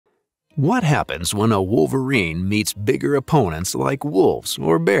What happens when a wolverine meets bigger opponents like wolves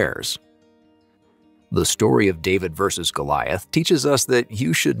or bears? The story of David vs Goliath teaches us that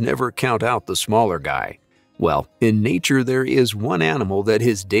you should never count out the smaller guy. Well, in nature there is one animal that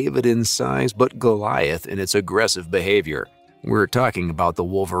is David in size but Goliath in its aggressive behavior. We're talking about the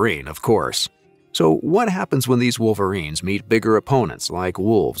wolverine, of course. So what happens when these wolverines meet bigger opponents like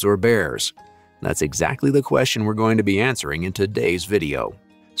wolves or bears? That's exactly the question we're going to be answering in today's video.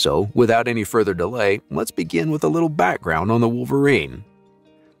 So, without any further delay, let's begin with a little background on the wolverine.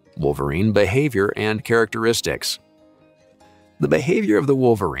 Wolverine behavior and characteristics. The behavior of the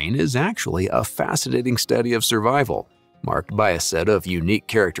wolverine is actually a fascinating study of survival, marked by a set of unique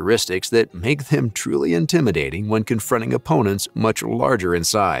characteristics that make them truly intimidating when confronting opponents much larger in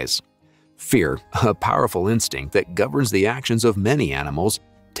size. Fear, a powerful instinct that governs the actions of many animals,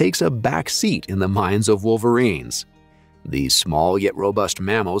 takes a back seat in the minds of wolverines. These small yet robust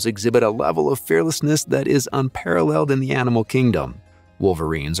mammals exhibit a level of fearlessness that is unparalleled in the animal kingdom.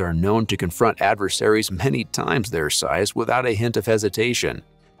 Wolverines are known to confront adversaries many times their size without a hint of hesitation.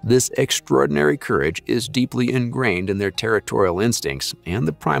 This extraordinary courage is deeply ingrained in their territorial instincts and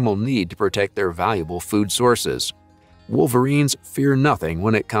the primal need to protect their valuable food sources. Wolverines fear nothing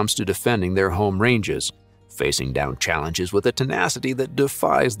when it comes to defending their home ranges, facing down challenges with a tenacity that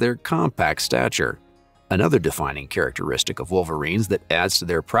defies their compact stature. Another defining characteristic of wolverines that adds to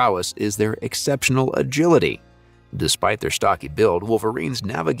their prowess is their exceptional agility. Despite their stocky build, wolverines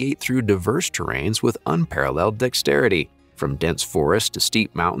navigate through diverse terrains with unparalleled dexterity. From dense forests to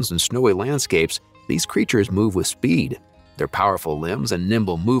steep mountains and snowy landscapes, these creatures move with speed. Their powerful limbs and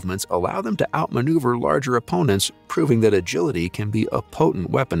nimble movements allow them to outmaneuver larger opponents, proving that agility can be a potent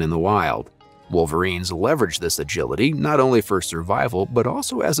weapon in the wild. Wolverines leverage this agility not only for survival but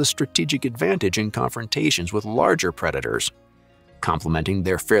also as a strategic advantage in confrontations with larger predators. Complementing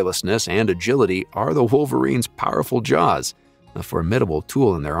their fearlessness and agility are the wolverine's powerful jaws, a formidable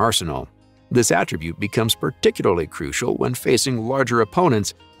tool in their arsenal. This attribute becomes particularly crucial when facing larger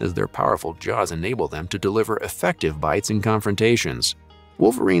opponents, as their powerful jaws enable them to deliver effective bites in confrontations.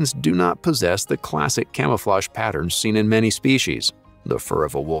 Wolverines do not possess the classic camouflage patterns seen in many species. The fur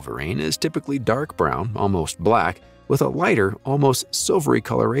of a wolverine is typically dark brown, almost black, with a lighter, almost silvery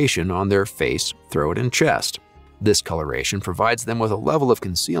coloration on their face, throat, and chest. This coloration provides them with a level of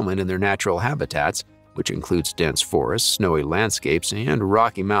concealment in their natural habitats, which includes dense forests, snowy landscapes, and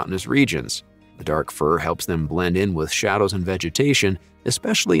rocky mountainous regions. The dark fur helps them blend in with shadows and vegetation,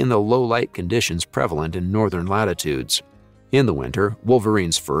 especially in the low-light conditions prevalent in northern latitudes. In the winter,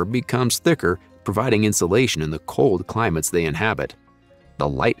 wolverine's fur becomes thicker, providing insulation in the cold climates they inhabit. The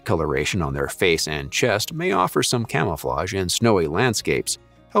light coloration on their face and chest may offer some camouflage in snowy landscapes,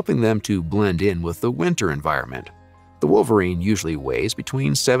 helping them to blend in with the winter environment. The wolverine usually weighs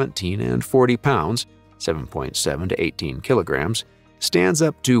between 17 and 40 pounds, 7.7 to 18 kilograms, stands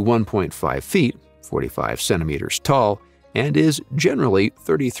up to 1.5 feet, 45 centimeters tall, and is generally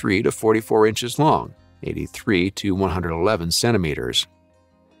 33 to 44 inches long, 83 to 111 centimeters.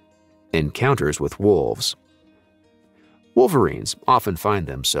 Encounters with wolves. Wolverines often find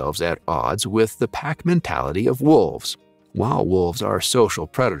themselves at odds with the pack mentality of wolves. While wolves are social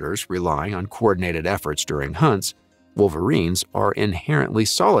predators relying on coordinated efforts during hunts, wolverines are inherently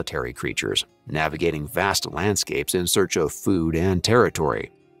solitary creatures, navigating vast landscapes in search of food and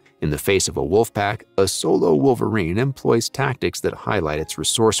territory. In the face of a wolf pack, a solo wolverine employs tactics that highlight its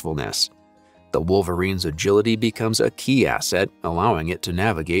resourcefulness. The wolverine's agility becomes a key asset, allowing it to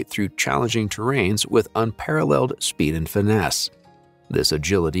navigate through challenging terrains with unparalleled speed and finesse. This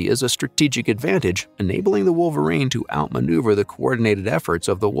agility is a strategic advantage, enabling the wolverine to outmaneuver the coordinated efforts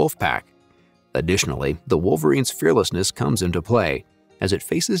of the wolf pack. Additionally, the wolverine's fearlessness comes into play, as it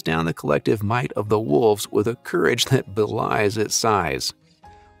faces down the collective might of the wolves with a courage that belies its size.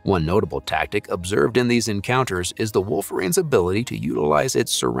 One notable tactic observed in these encounters is the wolverine's ability to utilize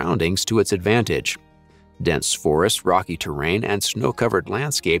its surroundings to its advantage. Dense forests, rocky terrain, and snow-covered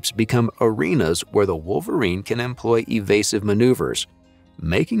landscapes become arenas where the wolverine can employ evasive maneuvers,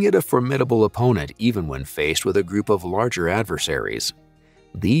 making it a formidable opponent even when faced with a group of larger adversaries.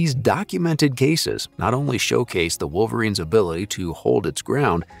 These documented cases not only showcase the wolverine's ability to hold its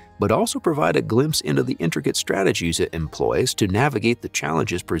ground, but also provide a glimpse into the intricate strategies it employs to navigate the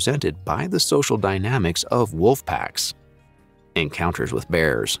challenges presented by the social dynamics of wolf packs. Encounters with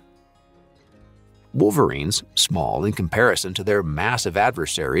bears. Wolverines, small in comparison to their massive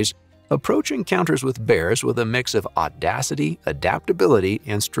adversaries, approach encounters with bears with a mix of audacity, adaptability,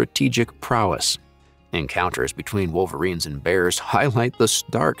 and strategic prowess. Encounters between wolverines and bears highlight the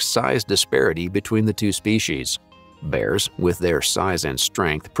stark size disparity between the two species. Bears, with their size and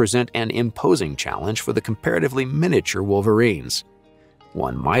strength, present an imposing challenge for the comparatively miniature wolverines.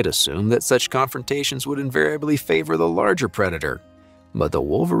 One might assume that such confrontations would invariably favor the larger predator, but the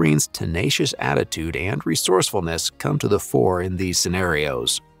wolverine's tenacious attitude and resourcefulness come to the fore in these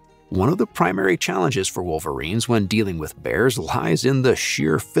scenarios. One of the primary challenges for wolverines when dealing with bears lies in the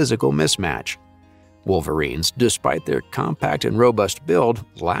sheer physical mismatch. Wolverines, despite their compact and robust build,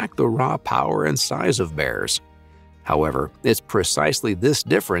 lack the raw power and size of bears. However, it's precisely this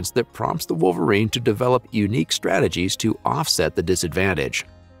difference that prompts the wolverine to develop unique strategies to offset the disadvantage.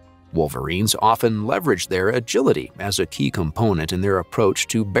 Wolverines often leverage their agility as a key component in their approach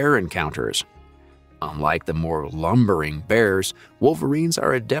to bear encounters. Unlike the more lumbering bears, wolverines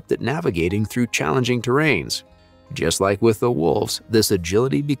are adept at navigating through challenging terrains. Just like with the wolves, this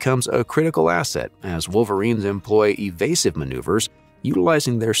agility becomes a critical asset as wolverines employ evasive maneuvers,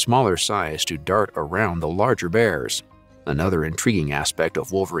 utilizing their smaller size to dart around the larger bears. Another intriguing aspect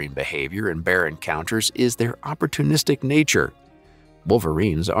of wolverine behavior in bear encounters is their opportunistic nature.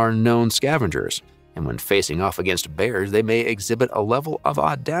 Wolverines are known scavengers, and when facing off against bears, they may exhibit a level of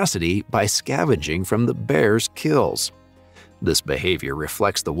audacity by scavenging from the bear's kills. This behavior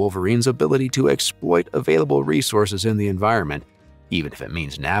reflects the wolverine's ability to exploit available resources in the environment, even if it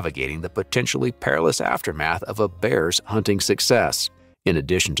means navigating the potentially perilous aftermath of a bear's hunting success. In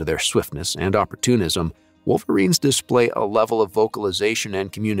addition to their swiftness and opportunism, wolverines display a level of vocalization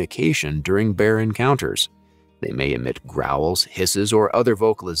and communication during bear encounters. They may emit growls, hisses, or other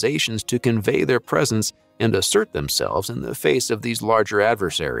vocalizations to convey their presence and assert themselves in the face of these larger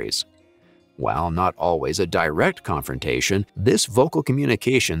adversaries. While not always a direct confrontation, this vocal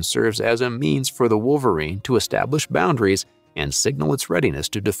communication serves as a means for the wolverine to establish boundaries and signal its readiness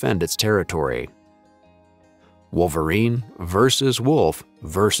to defend its territory. Wolverine versus wolf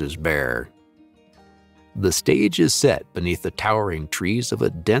versus bear. The stage is set beneath the towering trees of a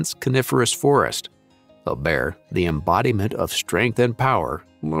dense coniferous forest. A bear, the embodiment of strength and power,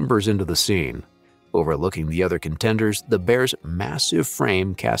 lumbers into the scene. Overlooking the other contenders, the bear's massive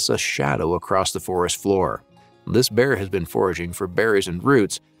frame casts a shadow across the forest floor. This bear has been foraging for berries and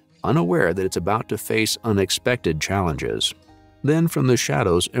roots, unaware that it's about to face unexpected challenges. Then from the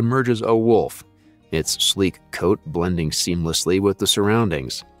shadows emerges a wolf, its sleek coat blending seamlessly with the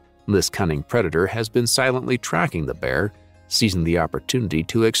surroundings. This cunning predator has been silently tracking the bear, seizing the opportunity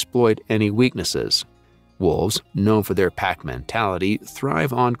to exploit any weaknesses. Wolves, known for their pack mentality,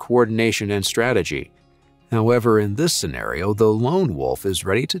 thrive on coordination and strategy. However, in this scenario, the lone wolf is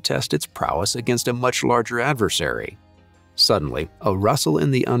ready to test its prowess against a much larger adversary. Suddenly, a rustle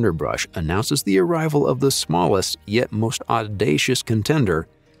in the underbrush announces the arrival of the smallest yet most audacious contender,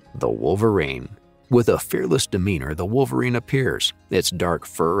 the wolverine. With a fearless demeanor, the wolverine appears, its dark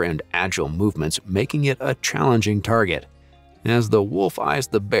fur and agile movements making it a challenging target. As the wolf eyes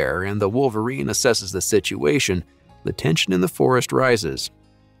the bear and the wolverine assesses the situation, the tension in the forest rises.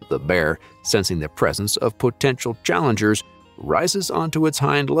 The bear, sensing the presence of potential challengers, rises onto its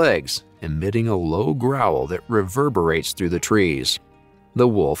hind legs, emitting a low growl that reverberates through the trees. The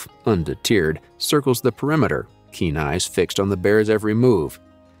wolf, undeterred, circles the perimeter, keen eyes fixed on the bear's every move.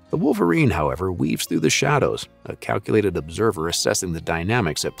 The wolverine, however, weaves through the shadows, a calculated observer assessing the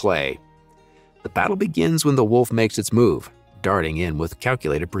dynamics at play. The battle begins when the wolf makes its move, darting in with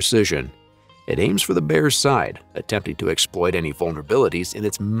calculated precision. It aims for the bear's side, attempting to exploit any vulnerabilities in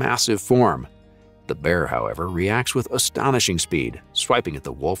its massive form. The bear, however, reacts with astonishing speed, swiping at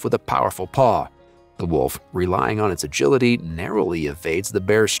the wolf with a powerful paw. The wolf, relying on its agility, narrowly evades the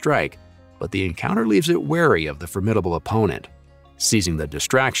bear's strike, but the encounter leaves it wary of the formidable opponent. Seizing the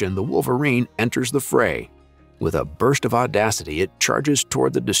distraction, the wolverine enters the fray. With a burst of audacity, it charges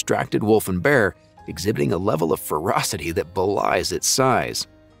toward the distracted wolf and bear, exhibiting a level of ferocity that belies its size.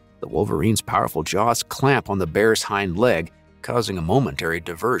 The wolverine's powerful jaws clamp on the bear's hind leg, causing a momentary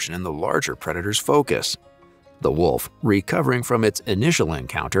diversion in the larger predator's focus. The wolf, recovering from its initial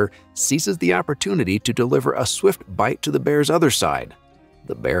encounter, seizes the opportunity to deliver a swift bite to the bear's other side.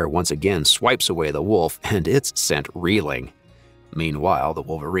 The bear once again swipes away the wolf, and it's sent reeling. Meanwhile, the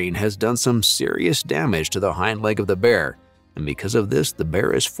wolverine has done some serious damage to the hind leg of the bear, and because of this, the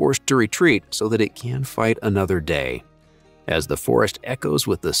bear is forced to retreat so that it can fight another day. As the forest echoes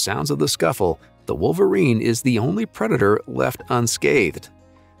with the sounds of the scuffle, the wolverine is the only predator left unscathed.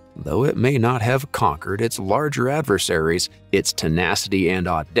 Though it may not have conquered its larger adversaries, its tenacity and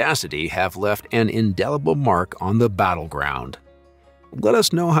audacity have left an indelible mark on the battleground. Let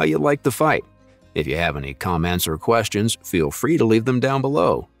us know how you liked the fight. If you have any comments or questions, feel free to leave them down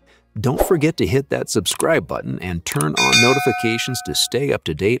below. Don't forget to hit that subscribe button and turn on notifications to stay up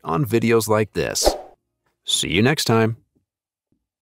to date on videos like this. See you next time.